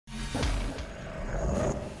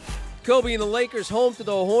Kobe and the Lakers home to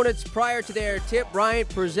the Hornets. Prior to their tip, Bryant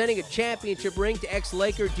presenting a championship ring to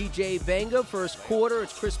ex-Laker DJ Venga. First quarter,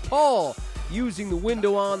 it's Chris Paul using the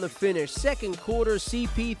window on the finish. Second quarter,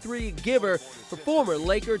 CP3 giver for former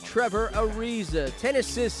Laker Trevor Ariza. 10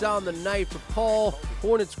 assists on the night for Paul.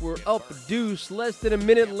 Hornets were up a deuce. Less than a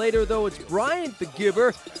minute later, though, it's Bryant the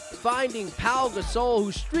giver, finding Pau Gasol,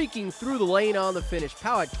 who's streaking through the lane on the finish.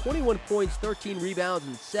 Pau had 21 points, 13 rebounds,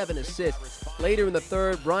 and 7 assists. Later in the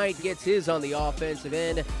third, Bryant gets his on the offensive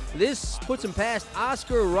end. This puts him past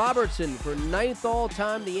Oscar Robertson for 9th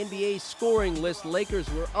all-time the NBA scoring list.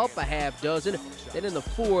 Lakers were up a half dozen. Then in the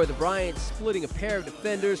fourth, Bryant splitting a pair of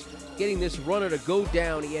defenders, getting this runner to go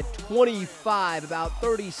down. He had 25. About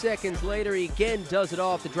 30 seconds later, he again does it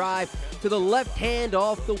off the drive to the left hand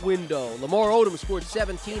off the window. Lamar Odom scored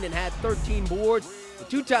 17 and had 13 boards. The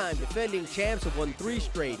two-time defending champs have won 3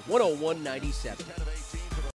 straight, 101-97.